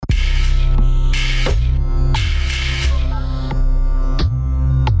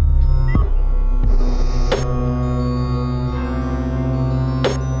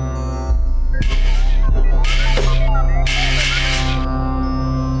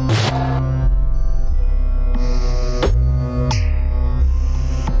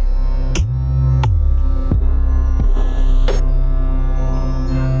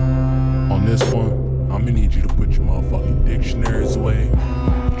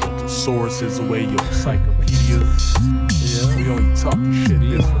sources away your encyclopedias. Yeah. We only talk shit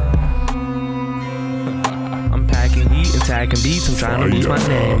this round. I'm packing heat and tagging beats. I'm trying to boost my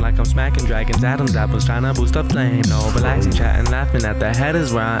name like I'm smacking dragons, atoms, apples, trying to boost the flame. No relaxing, chatting, laughing at the head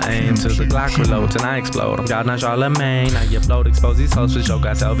is where I aim. Till the Glock reloads and I explode. I'm God, not Charlemagne. I get blowed, expose these hoes for show.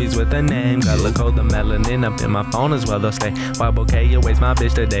 Got selfies with the name. Color code the melanin up in my phone as well. They'll stay. Why bouquet? You waste my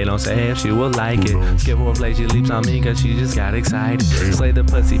bitch today. Don't say if she will like it. Skip her a play, she leaps on me cause she just got excited. Slay the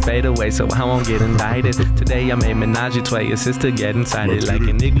pussy, fade away so I won't get indicted. Today I made menage a trois, your sister get incited. Like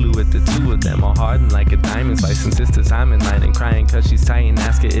an igloo with the two of them all hardened like a diamond slice. And sister Simon lying crying cause she's tight and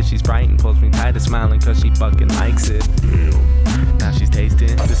ask her if she's frightened. Pulls me tighter smiling cause she fucking likes it. Now she's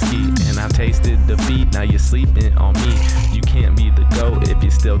tasting the skeet and I've tasted defeat. Now you're sleeping on me. You can't be the goat if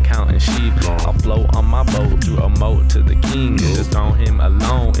you're still counting sheep. I'll float on my boat through a moat to the king. Just throw him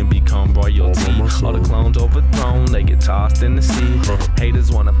alone and become royalty. All the clones overthrown, they get tossed in the sea.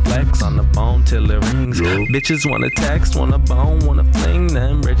 Haters wanna flex on the bone till it rings. Bitches wanna text, wanna bone, wanna fling.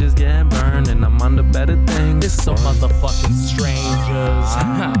 Them bridges get burned and I'm on the better things. It's some motherfucking strangers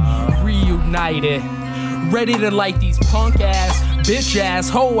reunited, ready to light these punk ass, bitch ass,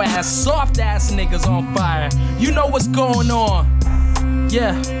 hoe ass, soft ass niggas on fire. You know what's going on?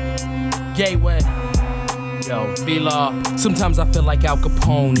 Yeah, Gateway. Yo, B-Law. Sometimes I feel like Al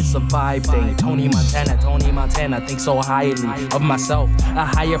Capone, it's a vibe thing. Tony Montana, think so highly of myself. A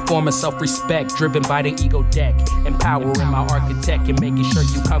higher form of self-respect, driven by the ego deck. Empowering my architect and making sure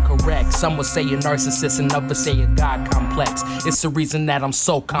you come correct. Some would say a narcissist and others say a God complex. It's the reason that I'm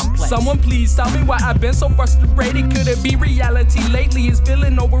so complex. Someone please tell me why I've been so frustrated. Could it be reality lately? It's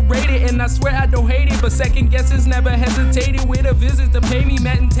feeling overrated and I swear I don't hate it. But second guesses never hesitated with a visit to pay me.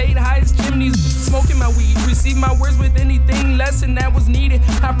 Meditate, highest chimneys, smoking my weed. Receive my words with anything less than that was needed.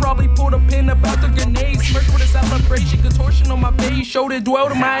 I probably pulled a pin about the grenade. Smirk with a celebration, contortion on my face. Showed it dwell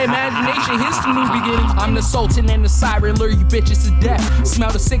to my imagination. Here's the new beginning. I'm the sultan and the siren, lure you bitches to death.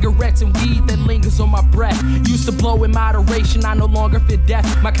 Smell the cigarettes and weed that lingers on my breath. Used to blow in moderation, I no longer fit death.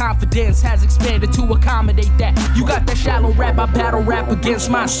 My confidence has expanded to accommodate that. You got that shallow rap, I battle rap against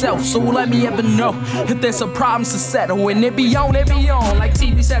myself. So let me ever know if there's some problems to settle. And it be on, like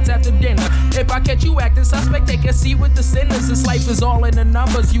TV sets after dinner. If I catch you acting suspect, take a seat with the sinners. This life is all in the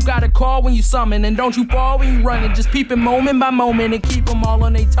numbers. You gotta call when you summon, and don't you fall when you running. Just peep it moment by moment and keep them all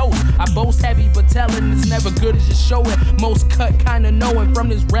on their toes. I boast heavy, but telling is never good as just showing. Most cut kinda knowing from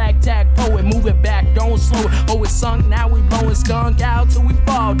this ragtag poet. Move it back, don't slow it. Oh, it's sunk, now we blowing skunk out till we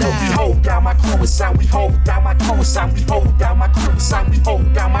fall down. We hold down my crew, it's sound. We hold down my crew, it's sound. We hold down my crew, it's sound. We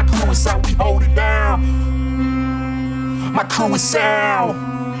hold down my crew, it's sound. We hold it down. My crew is sound,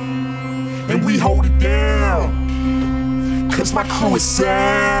 and we hold it down. Cause my crew is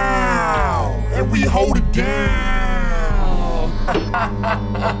sound, and we hold it down.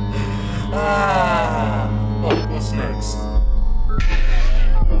 What's next?